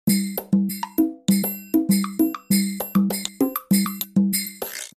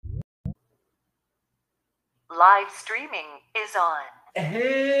Live streaming is on.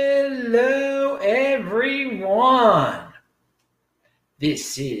 Hello, everyone.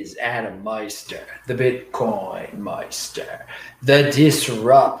 This is Adam Meister, the Bitcoin Meister, the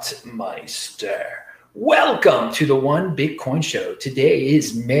Disrupt Meister. Welcome to the One Bitcoin Show. Today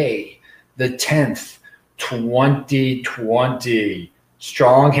is May the 10th, 2020.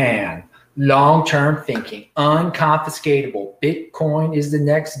 Strong hand, long-term thinking, unconfiscatable. Bitcoin is the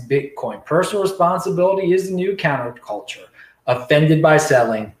next Bitcoin. Personal responsibility is the new counterculture. Offended by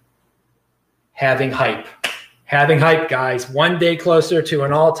selling, having hype. Having hype, guys. One day closer to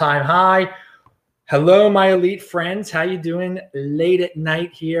an all-time high. Hello, my elite friends. How you doing late at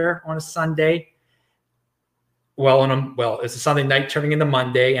night here on a Sunday? Well, it's a Sunday night turning into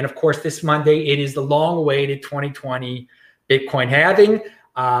Monday. And, of course, this Monday, it is the long-awaited 2020 Bitcoin halving.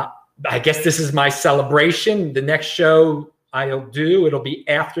 I guess this is my celebration. The next show I'll do, it'll be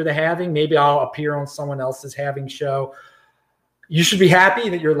after the halving. Maybe I'll appear on someone else's halving show. You should be happy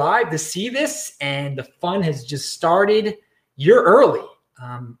that you're live to see this, and the fun has just started. You're early.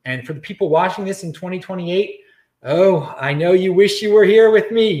 And for the people watching this in 2028, I know you wish you were here with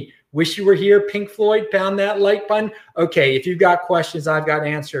me. Wish you were here. Pink Floyd, pound that like button. Okay, if you've got questions, I've got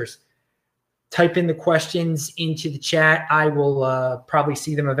answers. Type in the questions into the chat. I will probably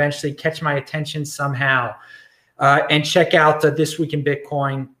see them eventually, catch my attention somehow. And check out This Week in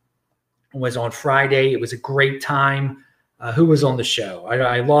Bitcoin. It was on Friday. It was a great time. Who was on the show?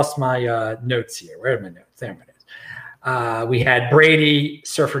 I lost my notes here. Where are my notes? There it is. We had Brady,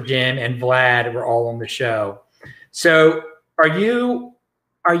 Surfer Jim, and Vlad were all on the show. So are you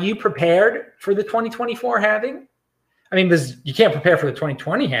prepared for the 2024 halving? I mean, you can't prepare for the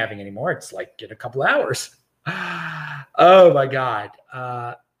 2020 halving anymore. It's like in a couple hours. Oh, my God.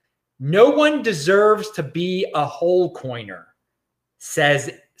 No one deserves to be a whole coiner,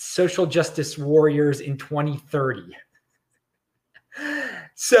 says social justice warriors in 2030.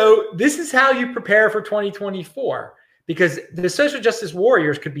 So this is how you prepare for 2024, because the social justice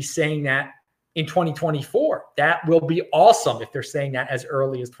warriors could be saying that in 2024. That will be awesome if they're saying that as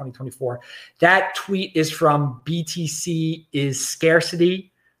early as 2024. That tweet is from BTC is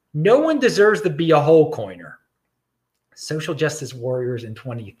scarcity. No one deserves to be a whole coiner. Social justice warriors in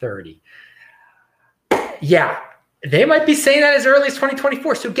 2030. Yeah, they might be saying that as early as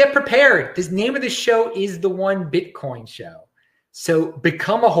 2024. So get prepared. The name of the show is the One Bitcoin Show. So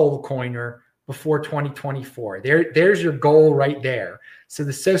become a whole coiner before 2024. There's your goal right there. So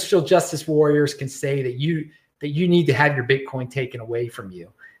the social justice warriors can say that you need to have your Bitcoin taken away from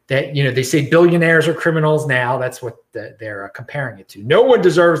you. That, they say billionaires are criminals now. That's what they're comparing it to. No one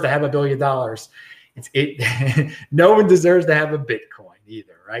deserves to have $1 billion. No one deserves to have a Bitcoin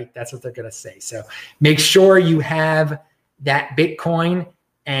either, right? That's what they're going to say. So make sure you have that Bitcoin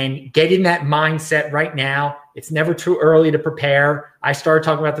and get in that mindset right now. It's never too early to prepare. I started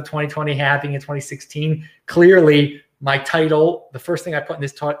talking about the 2020 halving in 2016. Clearly, my title, the first thing I put in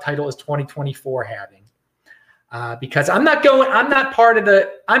this title is 2024 halving. Because I'm not part of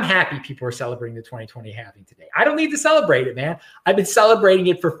I'm happy people are celebrating the 2020 halving today. I don't need to celebrate it, man. I've been celebrating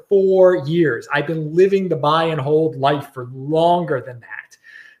it for 4 years. I've been living the buy and hold life for longer than that.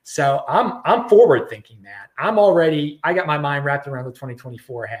 So I'm forward thinking that. I got my mind wrapped around the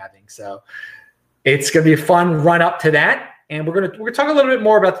 2024 halving. So it's going to be a fun run up to that. And we're going to talk a little bit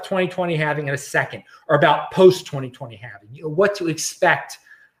more about the 2020 halving in a second, or about post 2020 halving, what to expect,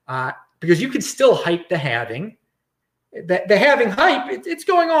 because you can still hype the halving. The halving hype, it's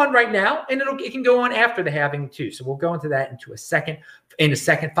going on right now, and it can go on after the halving too. So we'll go into that in a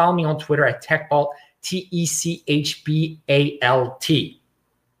second. Follow me on Twitter at TechBalt, TECHBALT.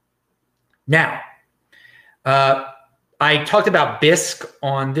 Now, I talked about BISC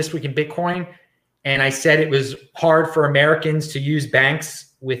on This Week in Bitcoin, and I said it was hard for Americans to use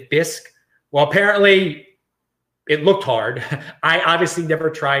banks with BISC. Well, apparently it looked hard. I obviously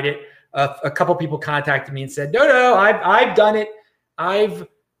never tried it. A couple people contacted me and said, no, I've done it. I've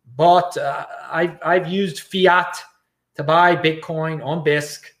used fiat to buy Bitcoin on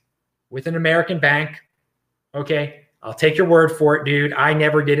BISC with an American bank. Okay, I'll take your word for it, dude. I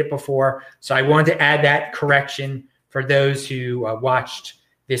never did it before. So I wanted to add that correction for those who watched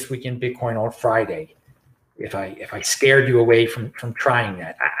This Week in Bitcoin on Friday. If I scared you away from trying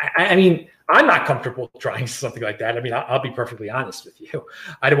that. I mean, I'm not comfortable trying something like that. I mean, I'll be perfectly honest with you.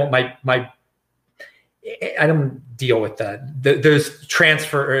 I don't want I don't deal with those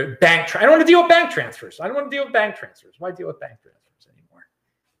transfer bank. I don't want to deal with bank transfers. I don't want to deal with bank transfers. Why deal with bank transfers anymore?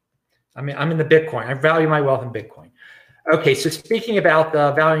 I mean, I'm in the Bitcoin. I value my wealth in Bitcoin. Okay, so speaking about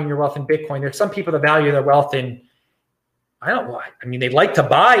valuing your wealth in Bitcoin, there's some people that value their wealth in I don't know. I mean, they like to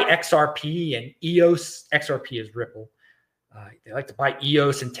buy XRP and EOS. XRP is Ripple. They like to buy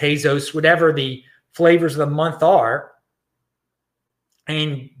EOS and Tezos, whatever the flavors of the month are.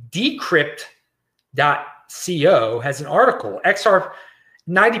 And Decrypt.co has an article.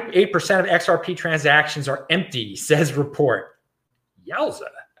 98% of XRP transactions are empty, says report. Yowza.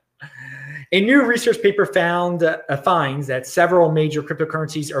 A new research paper finds that several major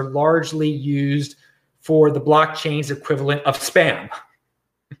cryptocurrencies are largely used for the blockchain's equivalent of spam.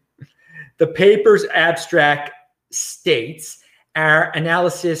 The paper's abstract states, our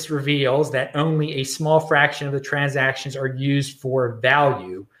analysis reveals that only a small fraction of the transactions are used for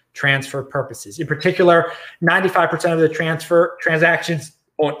value transfer purposes. In particular, 95% of the transactions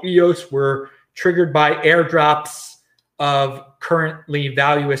on EOS were triggered by airdrops of currently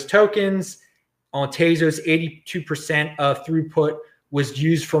valueless tokens. On Tezos, 82% of throughput was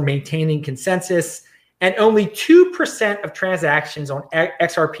used for maintaining consensus, and only 2% of transactions on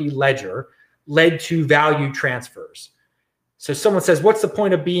XRP Ledger led to value transfers. So someone says, what's the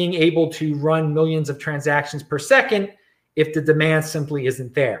point of being able to run millions of transactions per second if the demand simply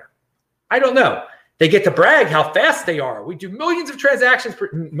isn't there? I don't know. They get to brag how fast they are. We do millions of transactions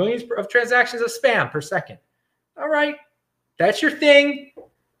of spam per second. All right, that's your thing.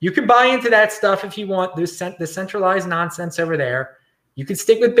 You can buy into that stuff if you want. There's the centralized nonsense over there. You can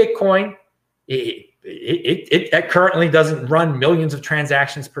stick with Bitcoin. It currently doesn't run millions of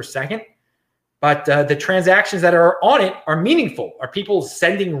transactions per second. But the transactions that are on it are meaningful. Are people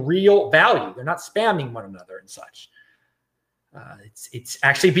sending real value? They're not spamming one another and such. It's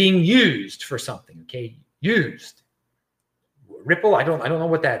actually being used for something. Okay, used. Ripple, I don't know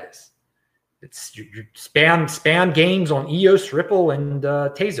what that is. It's your spam games on EOS, Ripple, and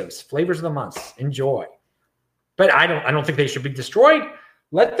Tezos. Flavors of the month. Enjoy. But I don't think they should be destroyed.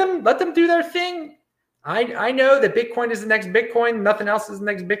 Let them do their thing. I know that Bitcoin is the next Bitcoin. Nothing else is the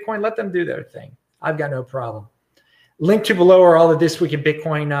next Bitcoin. Let them do their thing. I've got no problem. Link to below are all of This Week in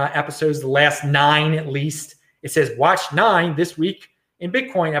Bitcoin episodes, the last 9 at least. It says watch 9 This Week in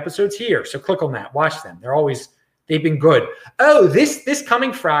Bitcoin episodes here. So click on that. Watch them. They've been good. Oh, this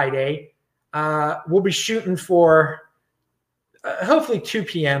coming Friday, we'll be shooting for hopefully 2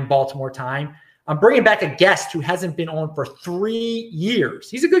 p.m. Baltimore time. I'm bringing back a guest who hasn't been on for 3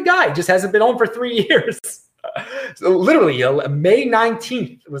 years. He's a good guy, just hasn't been on for 3 years. So literally, May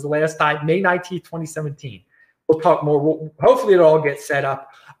 19th was the last time, May 19th, 2017. We'll talk more. Hopefully it'll all get set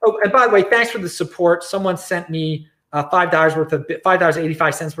up. Oh, and by the way, thanks for the support. Someone sent me $5.85 worth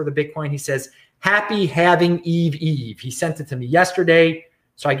of Bitcoin. He says, happy Halving Eve. He sent it to me yesterday.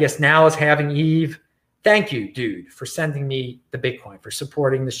 So I guess now is Halving Eve. Thank you, dude, for sending me the Bitcoin, for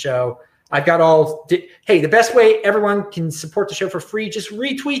supporting the show. I've got hey, the best way everyone can support the show for free, just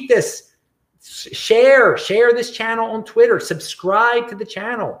retweet this, share this channel on Twitter, subscribe to the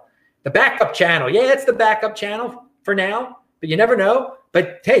channel, the backup channel. Yeah, it's the backup channel for now, but you never know.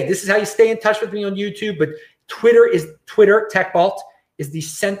 But hey, this is how you stay in touch with me on YouTube. But Twitter, TechBalt is the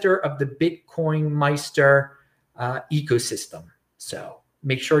center of the Bitcoin Meister ecosystem. So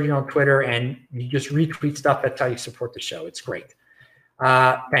make sure you're on Twitter and you just retweet stuff. That's how you support the show. It's great.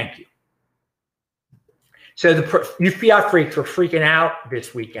 Thank you. So you fiat freaks were freaking out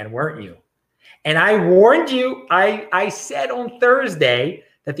this weekend, weren't you? And I warned you. I said on Thursday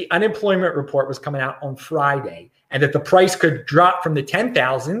that the unemployment report was coming out on Friday and that the price could drop from the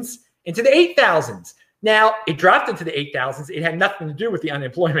 10,000s into the 8,000s. Now, it dropped into the 8,000s. It had nothing to do with the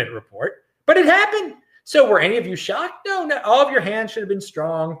unemployment report, but it happened. So were any of you shocked? No, all of your hands should have been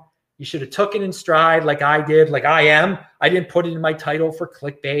strong. You should have took it in stride like I did, like I am. I didn't put it in my title for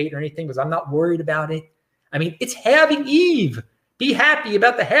clickbait or anything because I'm not worried about it. I mean, it's Halving Eve. Be happy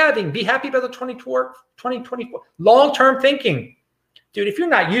about the halving. Be happy about the 2024. Long-term thinking. Dude, if you're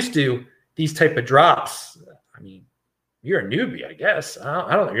not used to these type of drops, I mean, you're a newbie, I guess.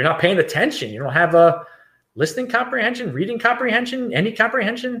 I don't know. You're not paying attention. You don't have a listening comprehension, reading comprehension, any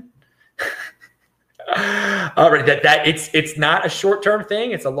comprehension. All right, it's not a short-term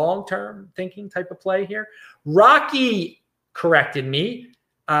thing. It's a long-term thinking type of play here. Rocky corrected me.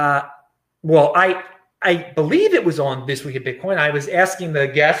 Well, I believe it was on This Week at Bitcoin. I was asking the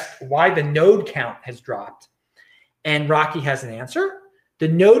guest why the node count has dropped. And Rocky has an answer. The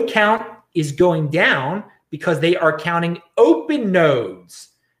node count is going down because they are counting open nodes.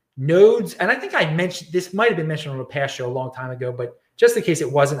 Nodes, and I think I mentioned, this might have been mentioned on a past show a long time ago, but just in case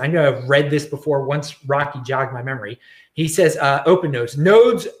it wasn't, I know I've read this before once Rocky jogged my memory. He says open nodes.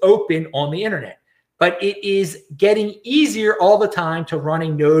 Nodes open on the internet. But it is getting easier all the time to run a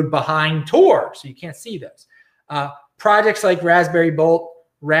node behind Tor, so you can't see those. Projects like Raspberry Bolt,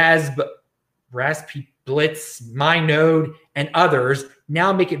 Raspi Blitz, my node, and others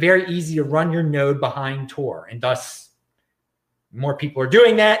now make it very easy to run your node behind Tor. And thus, more people are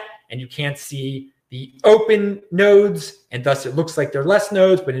doing that, and you can't see the open nodes, and thus it looks like there are less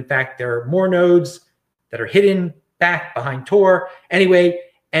nodes, but in fact, there are more nodes that are hidden back behind Tor. Anyway,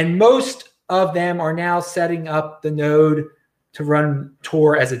 and most of them are now setting up the node to run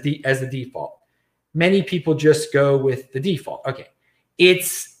Tor as a default. Many people just go with the default. Okay,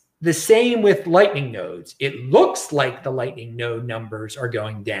 it's the same with Lightning nodes. It looks like the Lightning node numbers are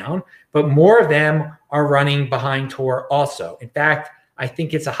going down, but more of them are running behind Tor also. In fact, I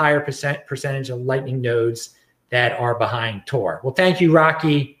think it's a higher percentage of Lightning nodes that are behind Tor. Well, thank you,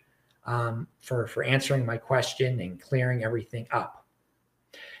 Rocky, for answering my question and clearing everything up.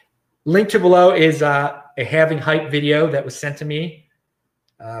 Link to below is a halving hype video that was sent to me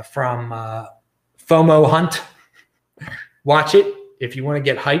from FOMO Hunt. Watch it if you want to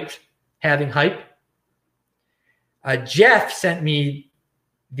get hyped, having hype. Jeff sent me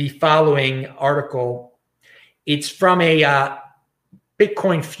the following article. It's from a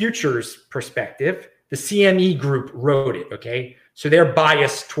Bitcoin futures perspective. The CME group wrote it, okay? So they're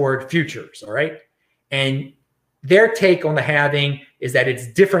biased toward futures, all right? And their take on the halving is that it's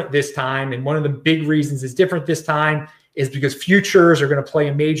different this time. And one of the big reasons it's different this time is because futures are going to play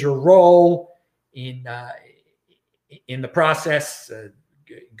a major role in the process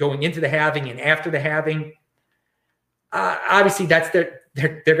going into the halving and after the halving. Obviously, that's they're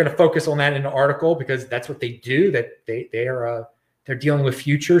going to focus on that in the article because that's what they do. That they're dealing with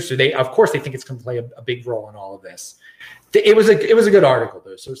futures, so they of course they think it's going to play a big role in all of this. It was a good article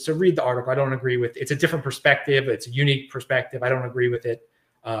though. So read the article. I don't agree with it's a different perspective. It's a unique perspective. I don't agree with it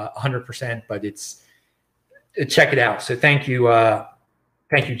 100%, but check it out. So thank you,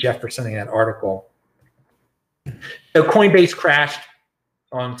 Jeff, for sending that article. So Coinbase crashed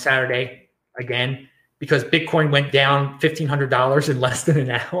on Saturday again because Bitcoin went down $1,500 in less than an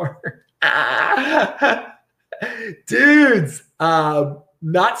hour. Dudes,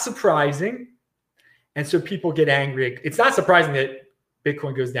 not surprising. And so people get angry. It's not surprising that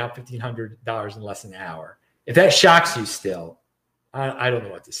Bitcoin goes down $1,500 in less than an hour. If that shocks you still, I don't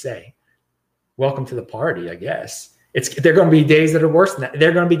know what to say. Welcome to the party, I guess. There are going to be days that are worse than that. There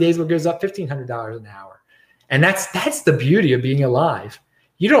are going to be days where it goes up $1,500 an hour. And that's the beauty of being alive.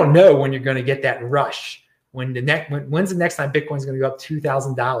 You don't know when you're going to get that rush. When's the next time Bitcoin's going to go up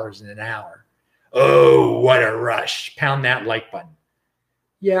 $2,000 in an hour? Oh, what a rush. Pound that like button.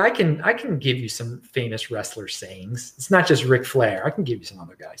 Yeah, I can give you some famous wrestler sayings. It's not just Ric Flair. I can give you some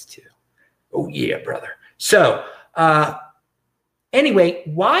other guys too. Oh yeah, brother. So anyway,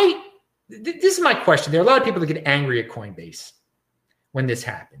 why? This is my question. There are a lot of people that get angry at Coinbase when this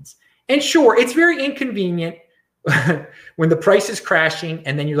happens. And sure, it's very inconvenient when the price is crashing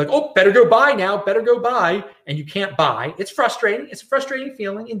and then you're like, oh, better go buy now, better go buy, and you can't buy. It's frustrating. It's a frustrating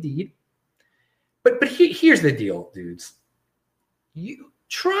feeling indeed. But here's the deal, dudes. You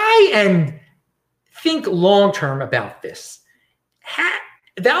try and think long-term about this.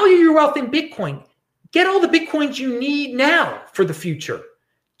 Value your wealth in Bitcoin. Get all the Bitcoins you need now for the future.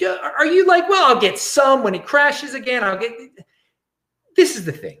 Are you like, well, I'll get some when it crashes again. This is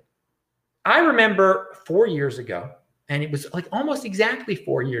the thing. I remember 4 years ago, and it was like almost exactly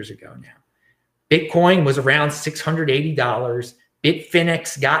 4 years ago now. Bitcoin was around $680.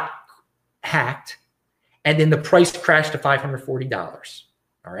 Bitfinex got hacked, and then the price crashed to $540.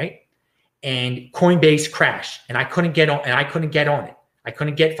 All right. And Coinbase crashed, and I couldn't get on it. I couldn't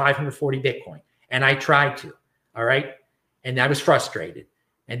get 540 Bitcoin. And I tried to. All right. And I was frustrated.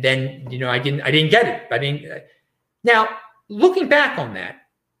 And then, I didn't get it. Now, looking back on that,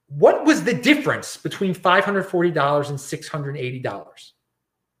 what was the difference between $540 and $680?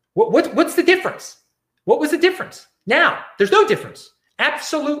 What's the difference? What was the difference? Now, there's no difference.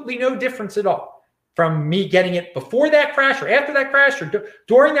 Absolutely no difference at all from me getting it before that crash or after that crash or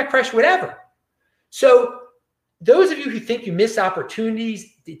during that crash, whatever. So those of you who think you miss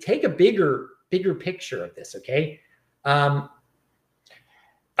opportunities, take a bigger picture of this, okay?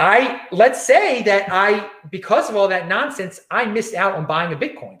 Let's say that because of all that nonsense, I missed out on buying a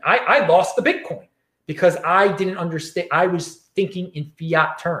Bitcoin. I lost the Bitcoin because I didn't understand. I was thinking in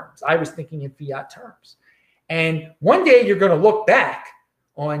fiat terms. And one day you're going to look back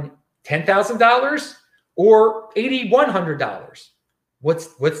on $10,000 or $8,100.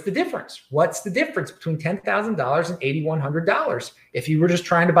 What's the difference? What's the difference between $10,000 and $8,100 if you were just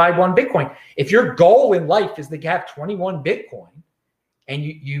trying to buy one Bitcoin? If your goal in life is to have 21 Bitcoin, and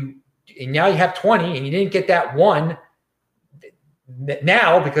and now you have 20 and you didn't get that one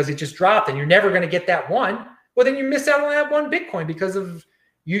now because it just dropped and you're never going to get that one, well, then you miss out on that one Bitcoin because of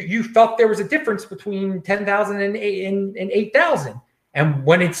you felt there was a difference between 10,000 and 8,000. And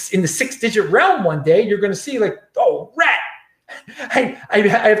when it's in the 6-digit realm one day, you're going to see like, oh, rat. I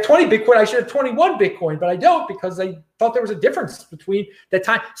have 20 Bitcoin. I should have 21 Bitcoin, but I don't because I thought there was a difference between that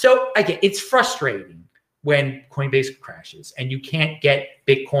time. So again, it's frustrating when Coinbase crashes and you can't get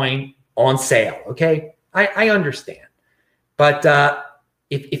Bitcoin on sale. Okay, I understand, but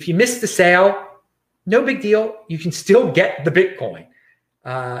if you miss the sale, no big deal. You can still get the Bitcoin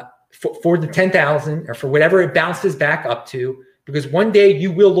for the 10,000 or for whatever it bounces back up to, because one day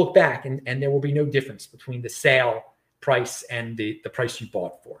you will look back and there will be no difference between the sale price and the price you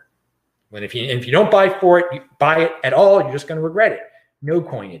bought for. When if you don't buy for it, you buy it at all, you're just going to regret it. No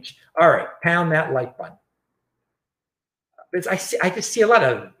coinage. All right, pound that like button. But I just see a lot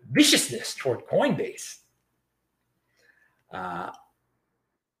of viciousness toward Coinbase. Now,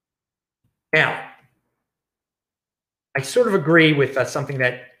 I sort of agree with something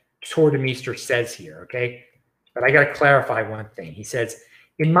that Tordemeester says here, okay? But I got to clarify one thing. He says,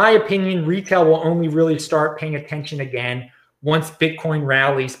 in my opinion, retail will only really start paying attention again once Bitcoin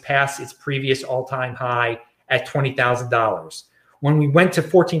rallies past its previous all-time high at $20,000. When we went to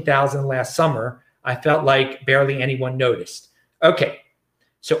 14,000 last summer, I felt like barely anyone noticed. Okay,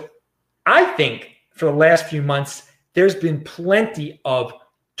 so I think for the last few months, there's been plenty of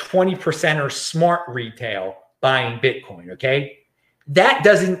 20% or smart retail buying Bitcoin, okay? That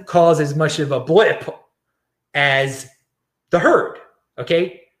doesn't cause as much of a blip as the herd,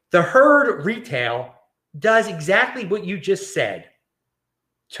 okay? The herd retail does exactly what you just said,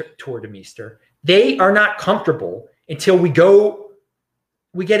 Tordemeester. They are not comfortable until we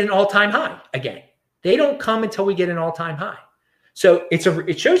get an all-time high again. They don't come until we get an all-time high. So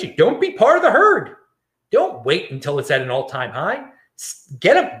it shows you, don't be part of the herd. Don't wait until it's at an all-time high.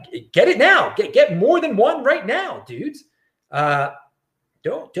 Get it now. Get more than one right now, dudes.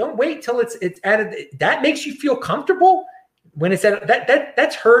 Don't wait till it's at that makes you feel comfortable when it's at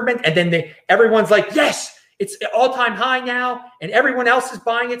that's herd mentality. And then everyone's like, yes, it's all-time high now, and everyone else is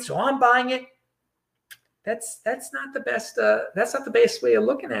buying it, so I'm buying it. That's not the best. That's not the best way of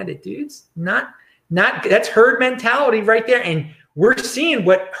looking at it, dudes. Not that's herd mentality right there, and we're seeing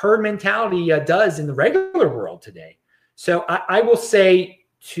what herd mentality does in the regular world today. So I will say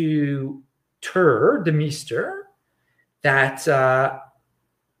to Tordemeester that the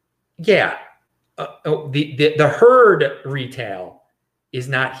herd retail is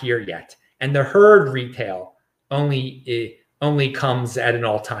not here yet, and the herd retail only comes at an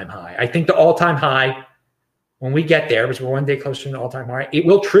all-time high. I think the all-time high, when we get there, because we're one day closer to an all-time high, it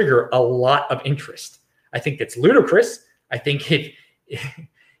will trigger a lot of interest. I think that's ludicrous. I think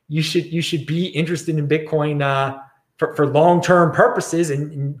you should be interested in Bitcoin for long-term purposes,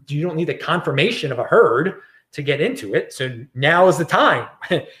 and you don't need the confirmation of a herd to get into it. So now is the time.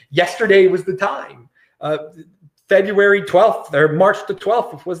 Yesterday was the time. February 12th or March the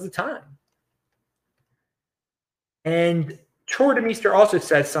 12th was the time. And Tordemeester also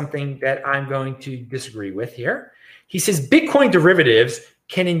says something that I'm going to disagree with here. He says Bitcoin derivatives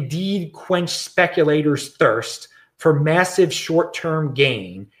can indeed quench speculators' thirst for massive short-term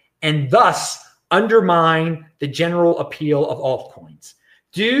gain and thus undermine the general appeal of altcoins.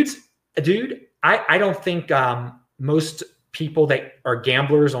 Dude, I don't think most people that are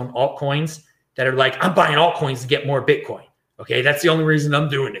gamblers on altcoins that are like, I'm buying altcoins to get more Bitcoin. Okay, that's the only reason I'm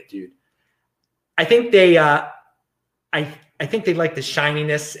doing it, dude. I think they I think they like the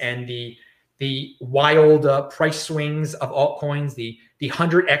shininess and the wild price swings of altcoins, the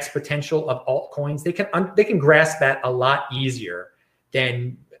 100x potential of altcoins. They can grasp that a lot easier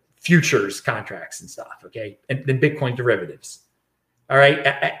than futures contracts and stuff, okay, and than Bitcoin derivatives. All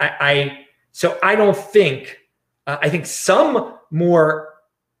right, so I don't think I think some more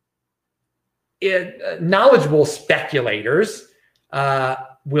knowledgeable speculators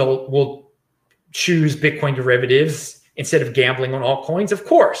will choose Bitcoin derivatives instead of gambling on altcoins, of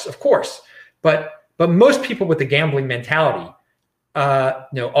course. But most people with the gambling mentality,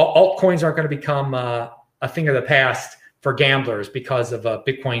 altcoins aren't going to become a thing of the past for gamblers because of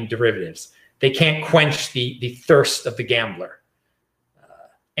Bitcoin derivatives. They can't quench the thirst of the gambler.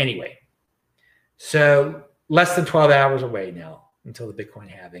 Anyway, so less than 12 hours away now until the Bitcoin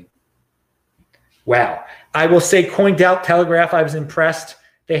halving. Wow. I will say Cointelegraph, I was impressed.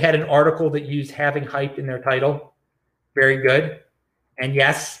 They had an article that used halving hype in their title. Very good. And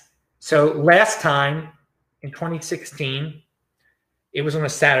yes, so last time in 2016, it was on a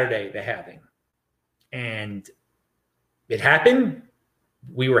Saturday, the halving. And it happened.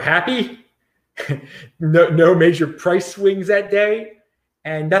 We were happy. No major price swings that day.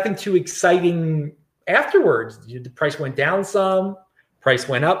 And nothing too exciting afterwards. The price went down some, Price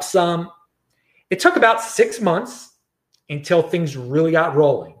went up some. It took about 6 months until things really got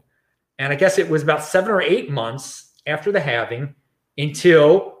rolling. And I guess it was about 7 or 8 months after the halving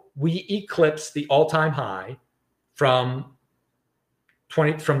until we eclipsed the all-time high from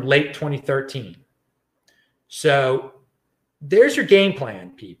late 2013. So there's your game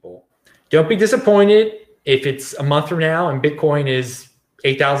plan, people. Don't be disappointed if it's a month from now and Bitcoin is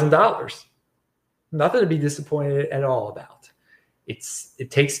 $8,000. Nothing to be disappointed at all about. It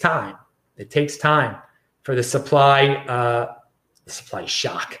takes time. It takes time for the supply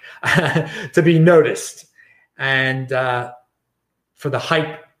shock to be noticed, and for the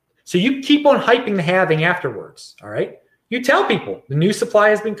hype. So you keep on hyping the halving afterwards. All right. You tell people the new supply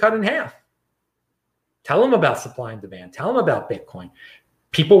has been cut in half. Tell them about supply and demand. Tell them about Bitcoin.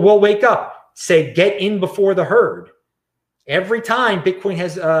 People will wake up, say, get in before the herd. Every time Bitcoin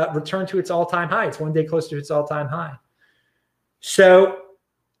has returned to its all-time high, it's one day closer to its all-time high. So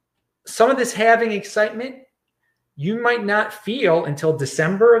some of this halving excitement, you might not feel until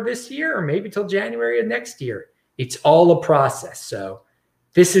December of this year or maybe till January of next year. It's all a process. So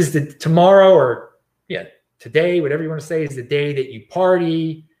this is the tomorrow or today, whatever you want to say, is the day that you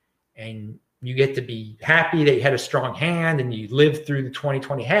party and you get to be happy that you had a strong hand and you lived through the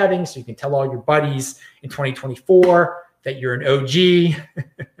 2020 halving, so you can tell all your buddies in 2024 that you're an OG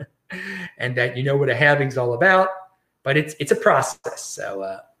and that you know what a halving's all about. But it's a process.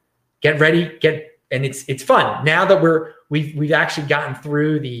 So get ready, and it's fun. Now that we've actually gotten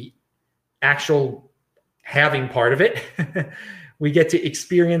through the actual halving part of it, we get to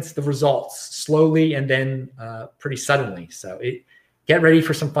experience the results slowly and then pretty suddenly. So get ready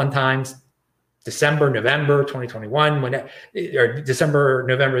for some fun times. December, November 2021, or December,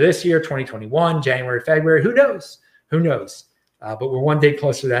 November this year, 2021, January, February, who knows? Who knows? But we're one day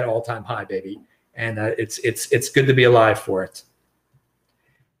closer to that all-time high, baby. And it's good to be alive for it.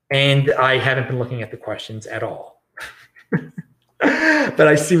 And I haven't been looking at the questions at all. But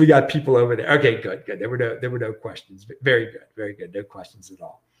I see we got people over there. Okay, good. There were no questions. Very good. No questions at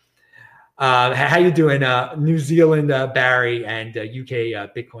all. How you doing, New Zealand Barry and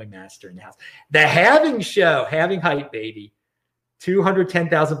UK Bitcoin Master in the house? The halving show, halving hype, baby.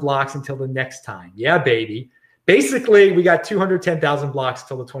 210,000 blocks until the next time. Yeah, baby. Basically, we got 210,000 blocks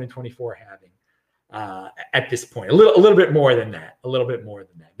till the 2024 halving at this point. A little bit more than that.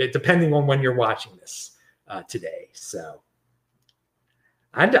 Depending on when you're watching this today. So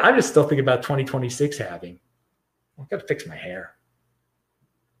I'm just still thinking about 2026 halving. I've got to fix my hair.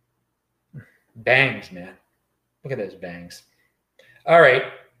 Bangs, man. Look at those bangs. All right.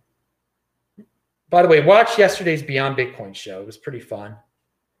 By the way, watch yesterday's Beyond Bitcoin show. It was pretty fun.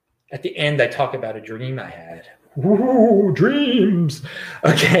 At the end, I talk about a dream I had. Ooh, dreams.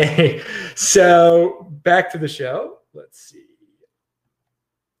 Okay. So back to the show. Let's see.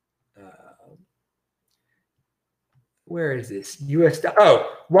 Where is this?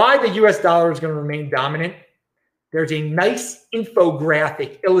 Why the US dollar is going to remain dominant? There's a nice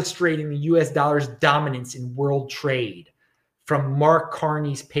infographic illustrating the US dollar's dominance in world trade from Mark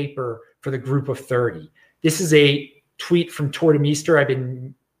Carney's paper for the Group of 30. This is a tweet from Tordemeester I've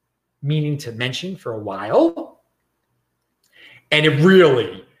been meaning to mention for a while. And it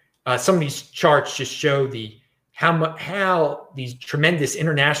really, some of these charts just show how these tremendous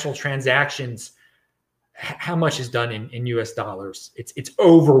international transactions, how much is done in US dollars. It's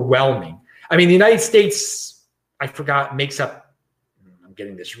overwhelming. I mean, the United States, I forgot, makes up, I'm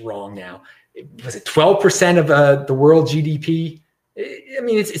getting this wrong now. Was it 12% of the world GDP? I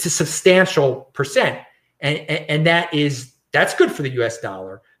mean, it's a substantial percent. And that's good for the US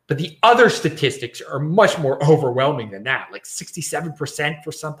dollar. But the other statistics are much more overwhelming than that, like 67%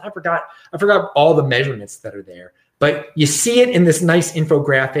 for something. I forgot all the measurements that are there. But you see it in this nice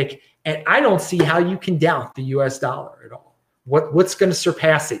infographic, and I don't see how you can doubt the US dollar at all. What's going to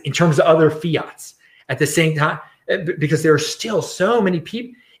surpass it in terms of other fiats at the same time? Because there are still so many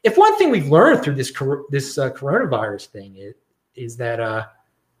people. If one thing we've learned through this coronavirus thing is that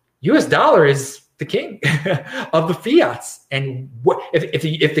U.S. dollar is the king of the fiats, and if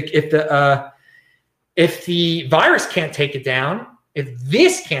the virus can't take it down, if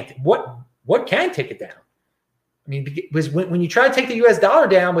this can't, what can take it down? I mean, because when you try to take the U.S. dollar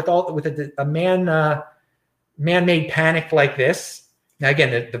down with a man-made panic like this, now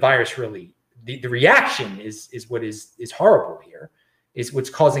again the virus really. The reaction is what is horrible here, is what's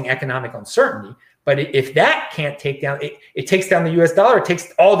causing economic uncertainty. But if that can't take down, it takes down the US dollar, it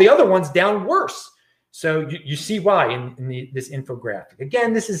takes all the other ones down worse. So you see why in this infographic.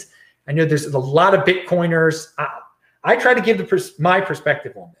 Again, I know there's a lot of Bitcoiners. I try to give my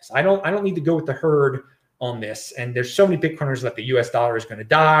perspective on this. I don't need to go with the herd on this. And there's so many Bitcoiners that the US dollar is going to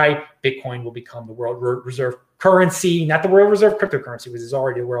die. Bitcoin will become the world reserve currency, not the world reserve cryptocurrency, which is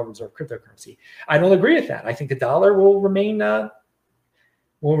already the world reserve cryptocurrency. I don't agree with that. I think the dollar will remain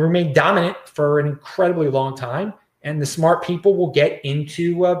dominant for an incredibly long time. And the smart people will get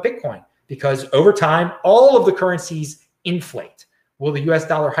into Bitcoin because over time, all of the currencies inflate. Will the US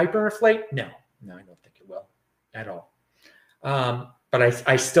dollar hyperinflate? No, I don't think it will at all. But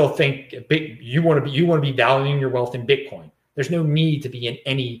I still think you want to be valuing your wealth in Bitcoin. There's no need to be in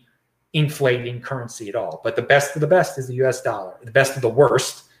any inflating currency at all. But the best of the best is the US dollar. The best of the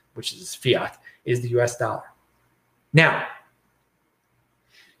worst, which is fiat, is the US dollar. Now,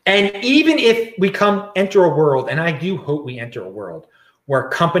 and even if we enter a world, and I do hope we enter a world where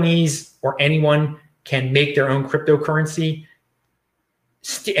companies or anyone can make their own cryptocurrency,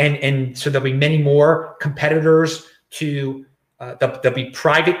 and so there'll be many more competitors to there'll be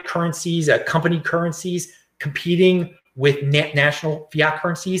private currencies, company currencies competing with national fiat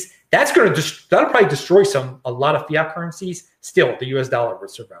currencies. That'll probably destroy a lot of fiat currencies. Still, the US dollar will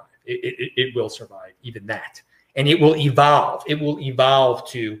survive. It will survive even that, and it will evolve. It will evolve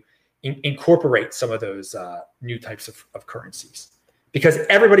to incorporate some of those new types of currencies because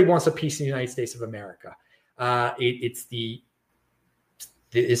everybody wants a piece in the United States of America. It's the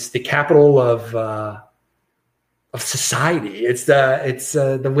capital of society. It's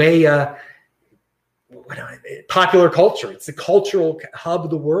the way popular culture. It's the cultural hub of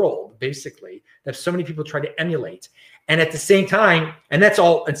the world, basically, that so many people try to emulate. And at the same time, and that's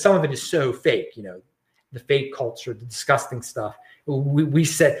all, and some of it is so fake, the fake culture, the disgusting stuff. We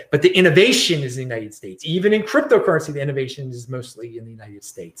said, but the innovation is in the United States. Even in cryptocurrency, the innovation is mostly in the United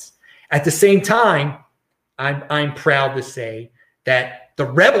States. At the same time, I'm proud to say that the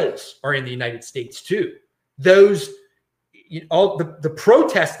rebels are in the United States too. Those, all the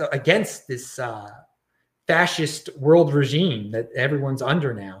protests against this fascist world regime that everyone's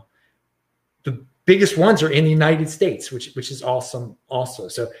under now, the biggest ones are in the United States, which is awesome also.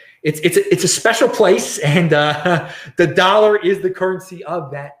 So it's a special place, and the dollar is the currency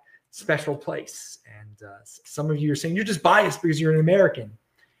of that special place. And some of you are saying you're just biased because you're an American.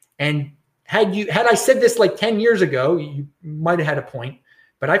 And had I said this like 10 years ago, you might have had a point.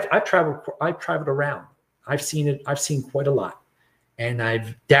 But I've traveled around. I've seen it. I've seen quite a lot. And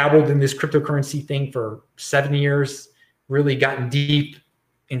I've dabbled in this cryptocurrency thing for 7 years, really gotten deep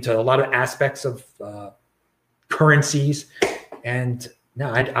into a lot of aspects of currencies. And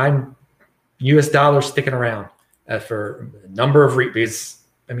no, I'm US dollar sticking around for a number of reasons.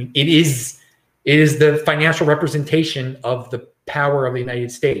 I mean, it is the financial representation of the power of the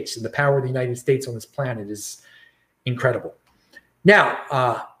United States, and the power of the United States on this planet is incredible.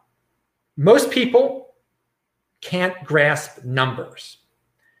 Now, most people can't grasp numbers.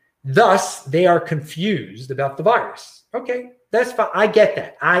 Thus, they are confused about the virus. Okay, that's fine. I get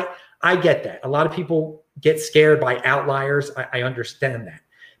that. I get that. A lot of people get scared by outliers. I understand that.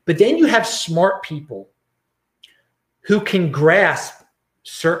 But then you have smart people who can grasp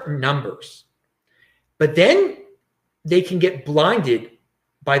certain numbers. But then they can get blinded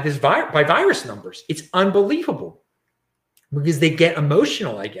by by virus numbers. It's unbelievable. Because they get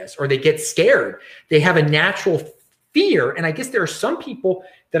emotional, I guess, or they get scared. They have a natural fear. And I guess there are some people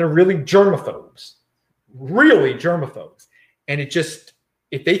that are really germaphobes. And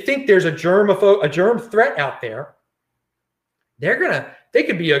if they think there's a germ threat out there, they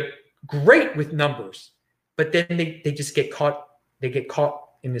could be great with numbers, but then they just get caught. They get caught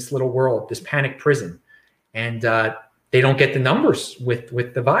in this little world, this panic prison, and they don't get the numbers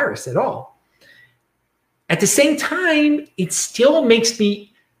with the virus at all. At the same time, it still makes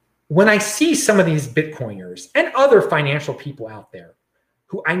me, when I see some of these Bitcoiners and other financial people out there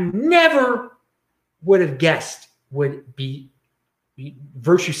who I never would have guessed would be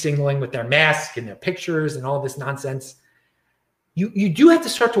virtue signaling with their mask and their pictures and all this nonsense, you do have to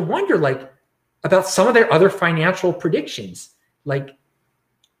start to wonder, like, about some of their other financial predictions. Like,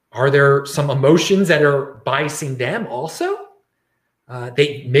 are there some emotions that are biasing them also?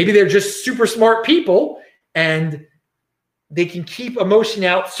 Maybe they're just super smart people, and they can keep emotion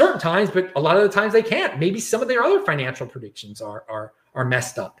out certain times, but a lot of the times they can't. Maybe some of their other financial predictions are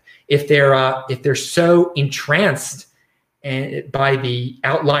messed up. If they're so entranced by the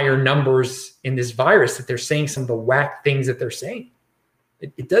outlier numbers in this virus that they're saying some of the whack things that they're saying,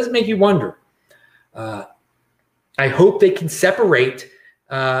 it does make you wonder. I hope they can separate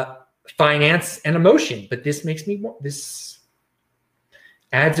finance and emotion, but this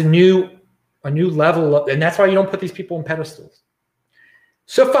adds a new level of, and that's why you don't put these people on pedestals.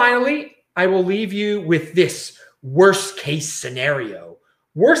 So finally, I will leave you with this worst case scenario.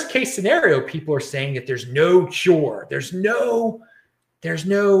 Worst case scenario, people are saying that there's no cure. There's no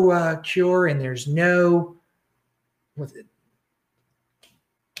cure, and there's no, what's it?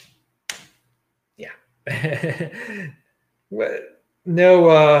 Yeah.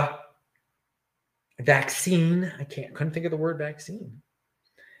 No vaccine. Couldn't think of the word vaccine.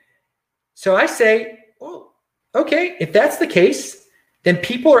 So I say, well, okay, if that's the case, then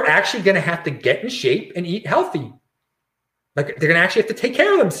people are actually going to have to get in shape and eat healthy. Like, they're going to actually have to take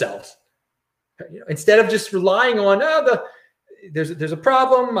care of themselves. Instead of just relying on, there's a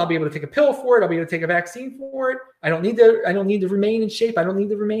problem, I'll be able to take a pill for it, I'll be able to take a vaccine for it. I don't need to remain in shape. I don't need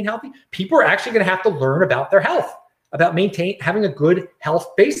to remain healthy. People are actually going to have to learn about their health, about having a good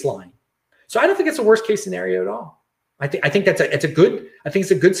health baseline. So I don't think it's a worst case scenario at all. I think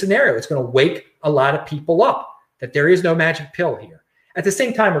it's a good scenario. It's going to wake a lot of people up that there is no magic pill here. At the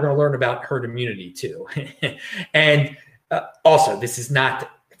same time, we're going to learn about herd immunity too. And also, this is not,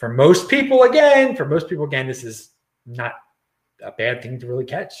 for most people again, this is not a bad thing to really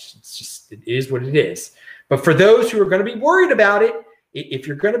catch. It is what it is. But for those who are going to be worried about it, if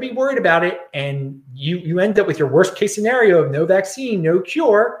you're going to be worried about it and you end up with your worst case scenario of no vaccine, no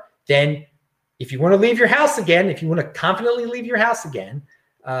cure, then if you want to leave your house again, if you want to confidently leave your house again,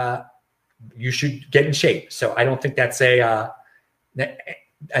 you should get in shape. So I don't think that's I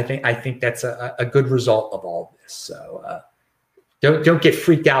think that's a good result of all of this. So don't get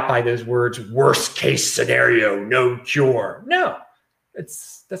freaked out by those words. Worst case scenario, no cure. No,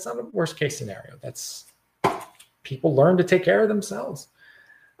 that's not a worst case scenario. That's people learn to take care of themselves.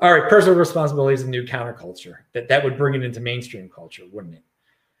 All right, personal responsibility is a new counterculture. That would bring it into mainstream culture, wouldn't it?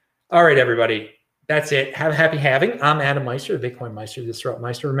 All right, everybody. That's it. Have a happy halving. I'm Adam Meister, the Bitcoin Meister, the Disrupt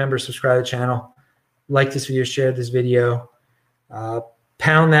Meister. Remember, subscribe to the channel. Like this video, share this video.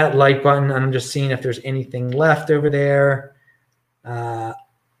 Pound that like button. I'm just seeing if there's anything left over there. All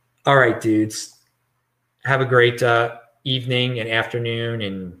right, dudes. Have a great evening and afternoon,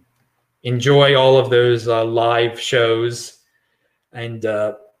 and enjoy all of those live shows. And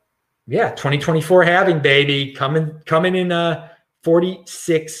 2024 halving, baby, coming in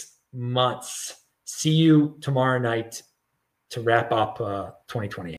 46 months. See you tomorrow night to wrap up 2020.